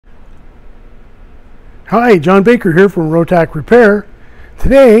Hi, John Baker here from Rotac Repair.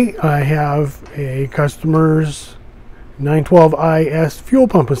 Today I have a customer's 912IS fuel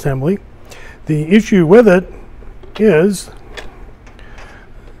pump assembly. The issue with it is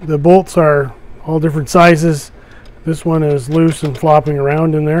the bolts are all different sizes. This one is loose and flopping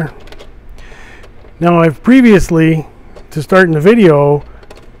around in there. Now I've previously, to start in the video,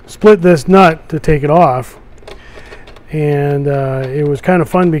 split this nut to take it off. And it was kind of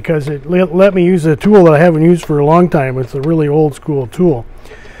fun because it let me use a tool that I haven't used for a long time. It's a really old school tool.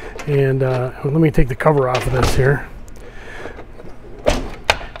 And let me take the cover off of this here.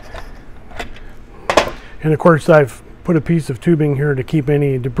 And of course I've put a piece of tubing here to keep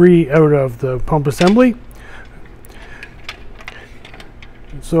any debris out of the pump assembly.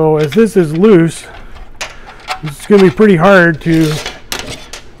 So as this is loose, it's going to be pretty hard to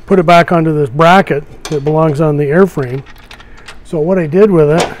put it back onto this bracket that belongs on the airframe. So what I did with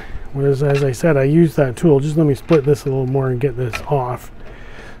it was, as I said, I used that tool. Just let me split this a little more and get this off.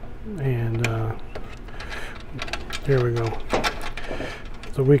 And there we go.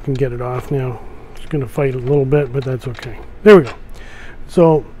 So we can get it off now. It's going to fight a little bit, but that's okay. There we go.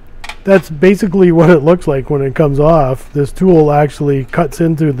 So that's basically what it looks like when it comes off. This tool actually cuts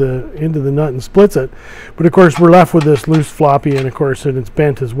into the nut and splits it. But of course we're left with this loose floppy, and of course it's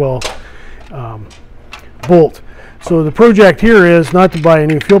bent as well, bolt. So the project here is not to buy a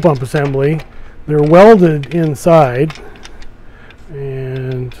new fuel pump assembly. They're welded inside.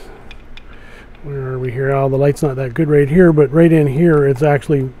 And where are we here? Oh, the light's not that good right here, but right in here it's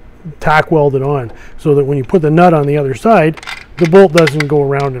actually tack welded on, so that when you put the nut on the other side, the bolt doesn't go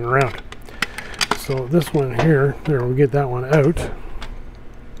around and around. So this one here, there, we'll get that one out.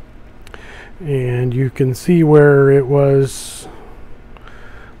 And you can see where it was,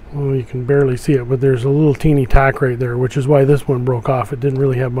 well, you can barely see it, but there's a little teeny tack right there, which is why this one broke off. It didn't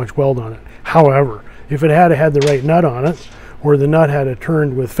really have much weld on it. However, if it had had the right nut on it, or the nut had it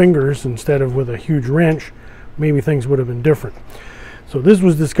turned with fingers instead of with a huge wrench, maybe things would have been different. So this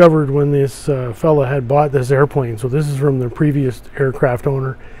was discovered when this fella had bought this airplane. So this is from the previous aircraft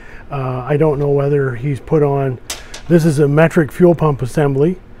owner. I don't know whether he's put on, this is a metric fuel pump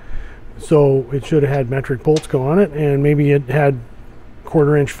assembly, so it should have had metric bolts go on it, and maybe it had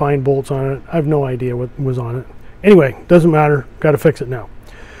 1/4 inch fine bolts on it. I have no idea what was on it. Anyway, doesn't matter, got to fix it now.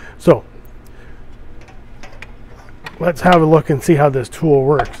 So let's have a look and see how this tool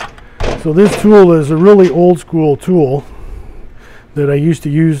works. So this tool is a really old school tool that I used to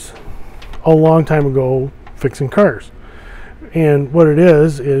use a long time ago fixing cars. And what it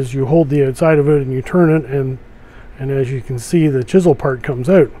is you hold the outside of it and you turn it, and as you can see, the chisel part comes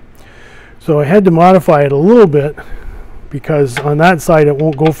out. So I had to modify it a little bit because on that side it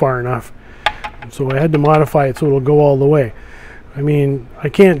won't go far enough. So I had to modify it so it'll go all the way. I mean, I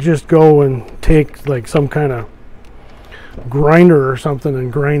can't just go and take like some kind of grinder or something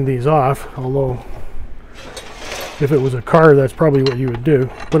and grind these off, although if it was a car, that's probably what you would do.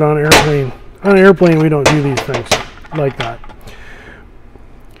 But on an airplane, we don't do these things like that.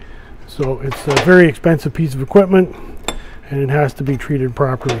 So it's a very expensive piece of equipment, and it has to be treated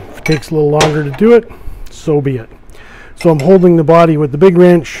properly. If it takes a little longer to do it, so be it. So I'm holding the body with the big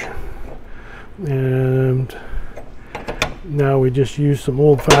wrench, and now we just use some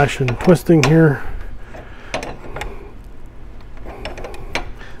old-fashioned twisting here.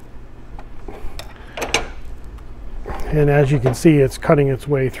 And as you can see, it's cutting its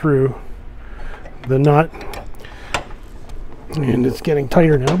way through the nut, and it's getting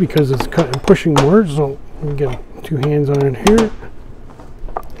tighter now because it's pushing more. So we get 2 hands on it here,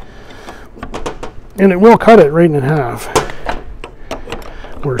 and it will cut it right in half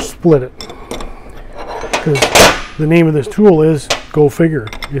or split it, because the name of this tool is, go figure,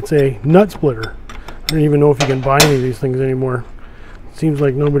 it's a nut splitter. I don't even know if you can buy any of these things anymore. It seems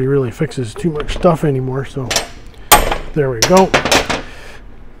like nobody really fixes too much stuff anymore. So there we go.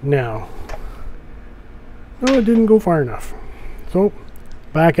 Now, no, it didn't go far enough. So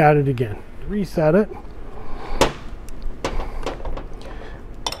back at it again. Reset it.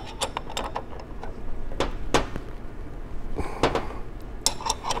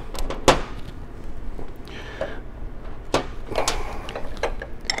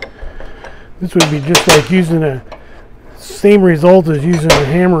 This would be just like using a same result as using a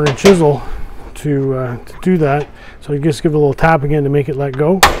hammer and chisel to do that. So you just give it a little tap again to make it let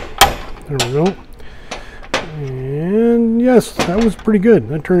go. There we go. And yes, that was pretty good.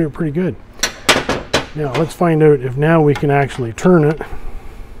 That turned out pretty good. Now let's find out if now we can actually turn it.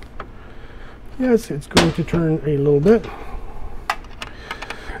 Yes, it's going to turn a little bit.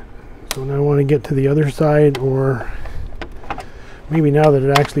 So now I want to get to the other side, or maybe now that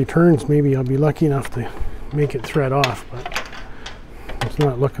it actually turns, maybe I'll be lucky enough to make it thread off, but it's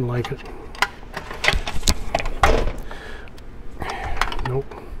not looking like it. Nope.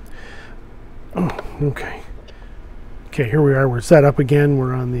 Oh, okay. Okay, here we are. We're set up again.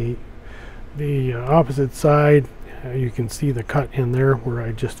 We're on the opposite side. You can see the cut in there where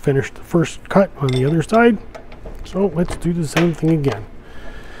I just finished the first cut on the other side. So let's do the same thing again.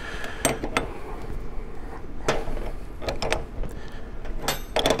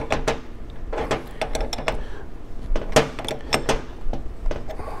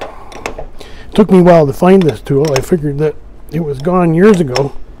 It took me a while to find this tool. I figured that it was gone years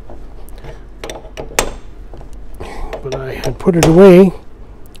ago, but I had put it away,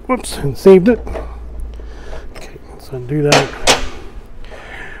 whoops, and saved it. Okay, let's undo that.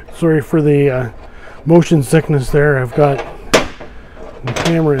 Sorry for the motion sickness there. I've got the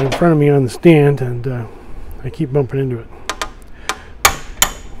camera in front of me on the stand, and I keep bumping into it.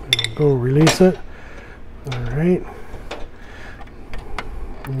 Go release it. All right.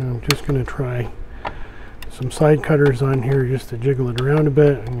 And I'm just going to try some side cutters on here just to jiggle it around a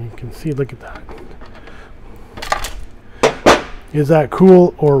bit, and you can see, look at that. Is that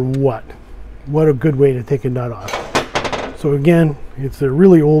cool or what? What a good way to take a nut off. So again, it's a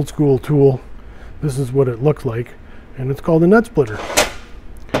really old school tool. This is what it looks like, and it's called a nut splitter.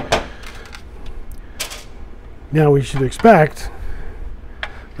 Now we should expect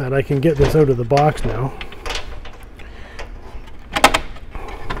that I can get this out of the box now,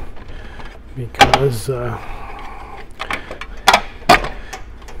 because there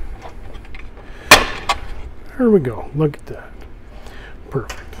we go. Look at that.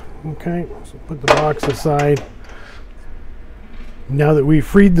 Perfect. Okay, so put the box aside. Now that we've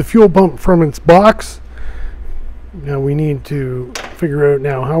freed the fuel pump from its box, now we need to figure out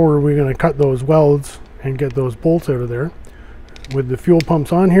now how are we going to cut those welds and get those bolts out of there. With the fuel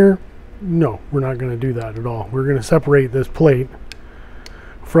pumps on here, no, we're not going to do that at all. We're going to separate this plate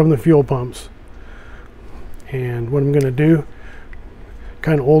from the fuel pumps. And what I'm going to do,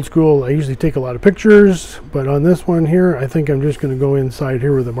 kind of old school, I usually take a lot of pictures, but on this one here, I think I'm just going to go inside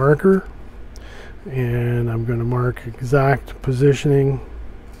here with a marker, and I'm going to mark exact positioning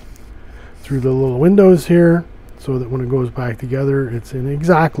through the little windows here, so that when it goes back together, it's in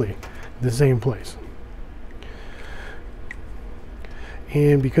exactly the same place.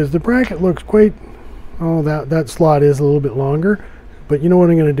 And because the bracket looks quite, oh, that slot is a little bit longer, but you know what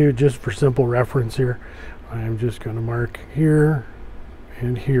I'm going to do just for simple reference here? I'm just going to mark here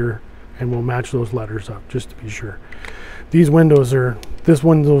and here, and we'll match those letters up just to be sure. These windows are, this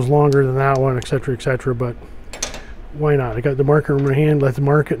window's longer than that one, etc., but why not? I got the marker in my hand. Let's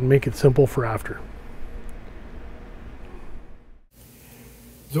mark it and make it simple for after.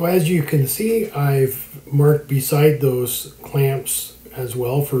 So as you can see, I've marked beside those clamps as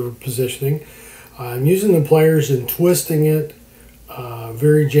well for positioning. I'm using the pliers and twisting it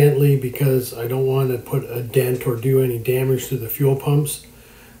very gently because I don't want to put a dent or do any damage to the fuel pumps.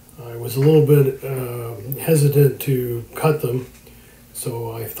 I was a little bit hesitant to cut them,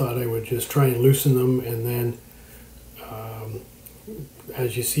 so I thought I would just try and loosen them, and then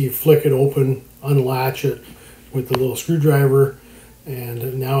as you see, flick it open, unlatch it with the little screwdriver,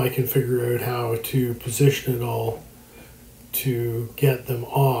 and now I can figure out how to position it all to get them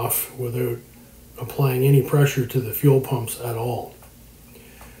off without applying any pressure to the fuel pumps at all.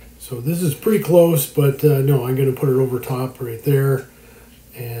 So this is pretty close, but no, I'm going to put it over top right there,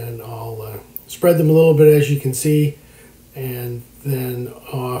 and I'll spread them a little bit, as you can see, and then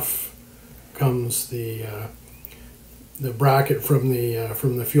off comes the bracket from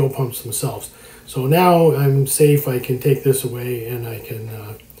the fuel pumps themselves. So now I'm safe. I can take this away and I can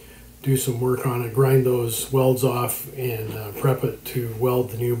do some work on it, grind those welds off, and prep it to weld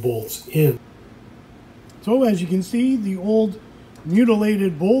the new bolts in. So as you can see, the old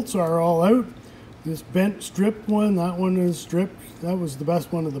mutilated bolts are all out. This bent stripped one, that one is stripped. That was the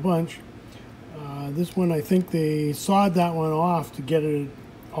best one of the bunch. This one, I think they sawed that one off to get it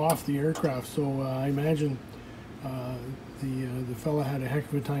off the aircraft. So I imagine the fella had a heck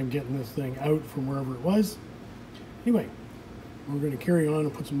of a time getting this thing out from wherever it was. Anyway, we're going to carry on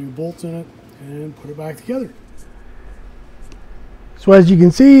and put some new bolts in it and put it back together. So as you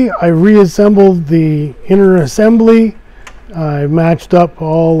can see, I reassembled the inner assembly. I've matched up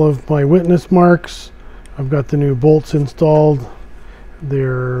all of my witness marks. I've got the new bolts installed.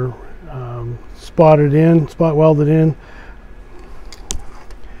 They're spot welded in,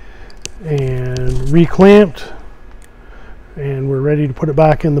 and reclamped, and we're ready to put it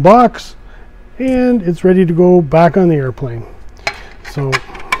back in the box, and it's ready to go back on the airplane. So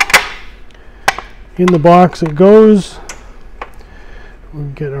in the box it goes. We'll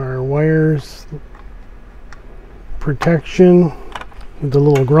get our wires protection with the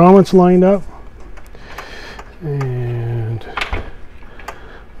little grommets lined up, and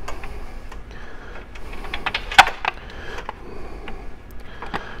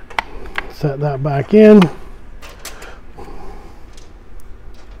set that back in.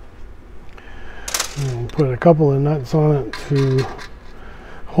 And put a couple of nuts on it to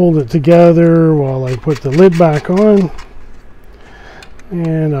hold it together while I put the lid back on.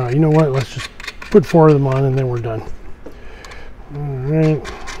 And you know what, let's just put 4 of them on and then we're done.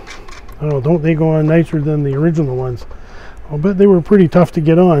 Alright. Oh, don't they go on nicer than the original ones? I'll bet they were pretty tough to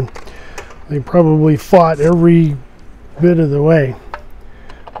get on. They probably fought every bit of the way.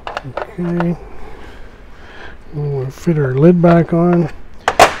 Okay. We'll fit our lid back on.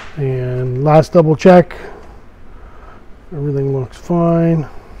 And last double check. Everything looks fine.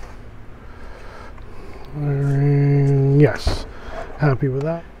 And yes, happy with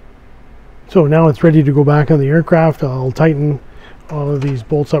that. So now it's ready to go back on the aircraft. I'll tighten all of these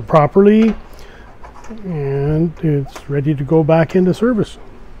bolts up properly, and it's ready to go back into service.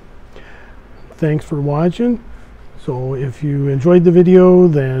 Thanks for watching. So if you enjoyed the video,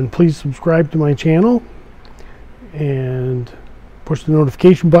 then please subscribe to my channel and push the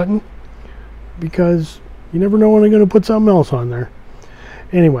notification button, because you never know when I'm going to put something else on there.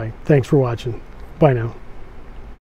 Anyway, thanks for watching. Bye now.